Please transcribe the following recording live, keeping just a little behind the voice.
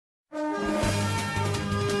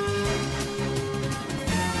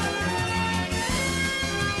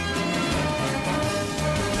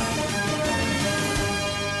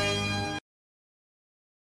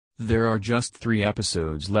There are just 3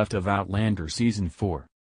 episodes left of Outlander Season 4.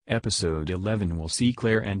 Episode 11 will see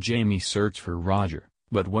Claire and Jamie search for Roger,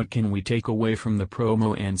 but what can we take away from the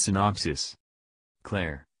promo and synopsis?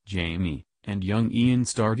 Claire, Jamie, and young Ian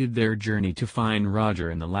started their journey to find Roger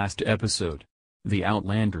in the last episode. The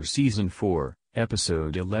Outlander Season 4,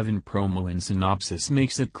 Episode 11 promo and synopsis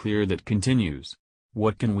makes it clear that continues.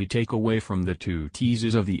 What can we take away from the 2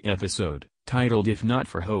 teasers of the episode, titled If Not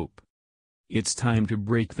for Hope? It's time to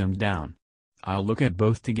break them down. I'll look at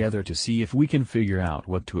both together to see if we can figure out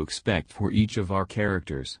what to expect for each of our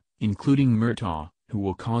characters, including Murtaugh, who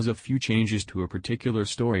will cause a few changes to a particular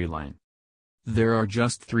storyline. There are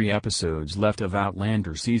just 3 episodes left of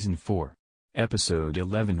Outlander Season 4. Episode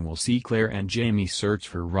 11 will see Claire and Jamie search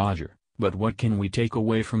for Roger, but what can we take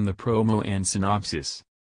away from the promo and synopsis?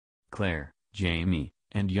 Claire, Jamie,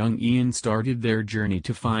 and young Ian started their journey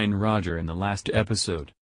to find Roger in the last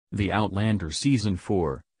episode. The Outlander Season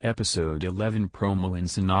 4, Episode 11 promo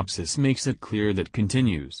and synopsis makes it clear that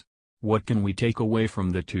continues. What can we take away from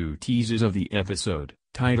the 2 teasers of the episode,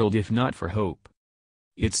 titled If Not for Hope?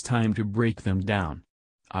 It's time to break them down.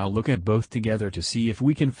 I'll look at both together to see if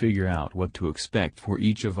we can figure out what to expect for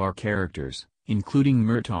each of our characters, including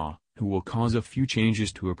Murtaugh, who will cause a few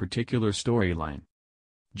changes to a particular storyline.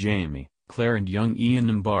 Jamie, Claire and young Ian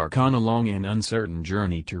embark on a long and uncertain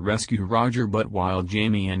journey to rescue Roger, but while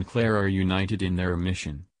Jamie and Claire are united in their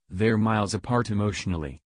mission, they're miles apart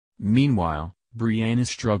emotionally. Meanwhile, Brianna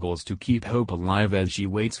struggles to keep hope alive as she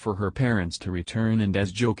waits for her parents to return and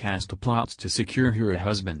as Jocasta plots to secure her a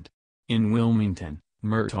husband. In Wilmington,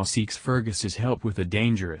 Murtaugh seeks Fergus's help with a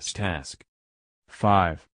dangerous task.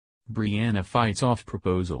 5. Brianna fights off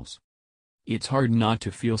proposals. It's hard not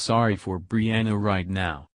to feel sorry for Brianna right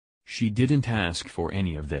now. She didn't ask for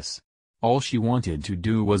any of this. All she wanted to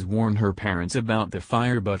do was warn her parents about the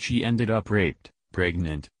fire, but she ended up raped,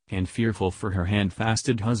 pregnant, and fearful for her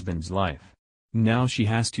hand-fasted husband's life. Now she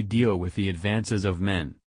has to deal with the advances of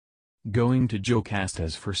men. Going to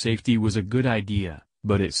Jocasta's for safety was a good idea,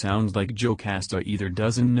 but it sounds like Jocasta either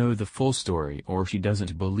doesn't know the full story or she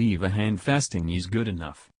doesn't believe a hand-fasting is good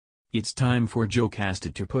enough. It's time for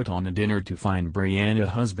Jocasta to put on a dinner to find Brianna a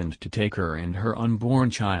husband to take her and her unborn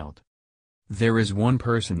child. There is one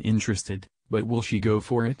person interested, but will she go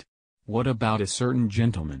for it? What about a certain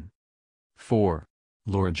gentleman? 4.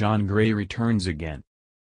 Lord John Grey returns again.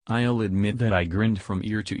 I'll admit that I grinned from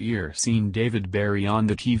ear to ear seeing David Barry on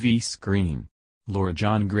the TV screen. Lord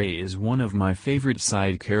John Grey is one of my favorite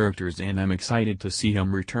side characters and I'm excited to see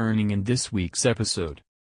him returning in this week's episode.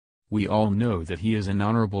 We all know that he is an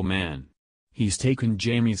honorable man. He's taken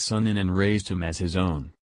Jamie's son in and raised him as his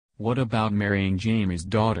own. What about marrying Jamie's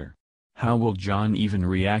daughter? How will John even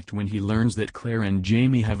react when he learns that Claire and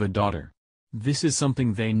Jamie have a daughter? This is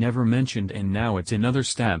something they never mentioned, and now it's another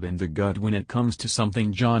stab in the gut when it comes to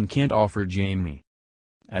something John can't offer Jamie.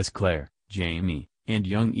 As Claire, Jamie, and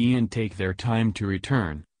young Ian take their time to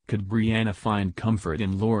return, could Brianna find comfort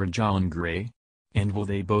in Lord John Grey? And will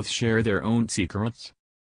they both share their own secrets?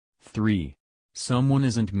 3. Someone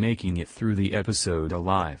isn't making it through the episode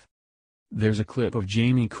alive. There's a clip of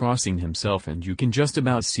Jamie crossing himself and you can just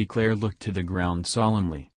about see Claire look to the ground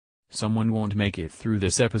solemnly. Someone won't make it through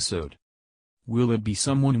this episode. Will it be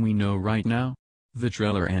someone we know right now? The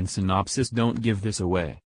trailer and synopsis don't give this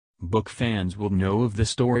away. Book fans will know of the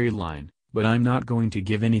storyline, but I'm not going to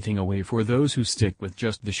give anything away for those who stick with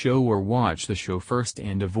just the show or watch the show first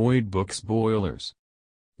and avoid book spoilers.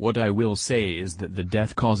 What I will say is that the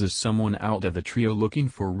death causes someone out of the trio looking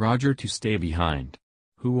for Roger to stay behind.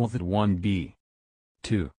 Who will that one be?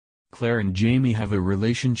 2. Claire and Jamie have a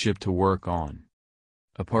relationship to work on.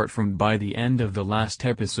 Apart from by the end of the last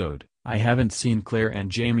episode, I haven't seen Claire and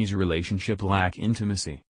Jamie's relationship lack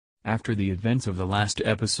intimacy. After the events of the last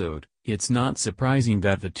episode, it's not surprising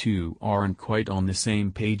that the two aren't quite on the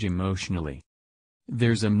same page emotionally.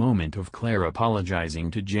 There's a moment of Claire apologizing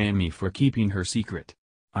to Jamie for keeping her secret.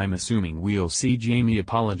 I'm assuming we'll see Jamie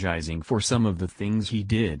apologizing for some of the things he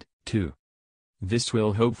did, too. This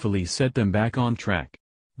will hopefully set them back on track.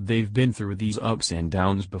 They've been through these ups and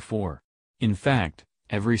downs before. In fact,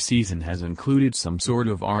 every season has included some sort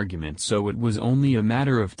of argument, so it was only a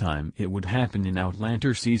matter of time it would happen in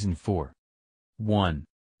Outlander Season 4. 1.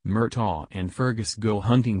 Murtaugh and Fergus go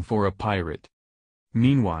hunting for a pirate.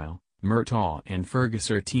 Meanwhile, Murtaugh and Fergus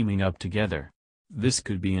are teaming up together. This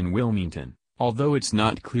could be in Wilmington, although it's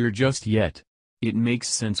not clear just yet. It makes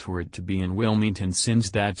sense for it to be in Wilmington since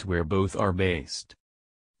that's where both are based.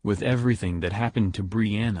 With everything that happened to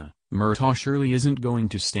Brianna, Murtaugh surely isn't going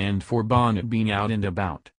to stand for Bonnet being out and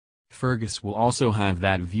about. Fergus will also have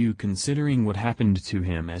that view considering what happened to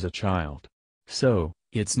him as a child. So,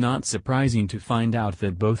 It's not surprising to find out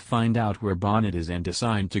that both find out where Bonnet is and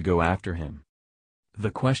decide to go after him.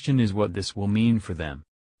 The question is what this will mean for them.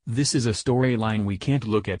 This is a storyline we can't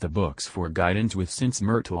look at the books for guidance with since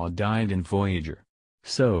Murtaugh died in Voyager.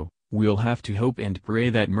 So, we'll have to hope and pray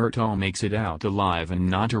that Murtaugh makes it out alive and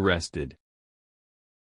not arrested.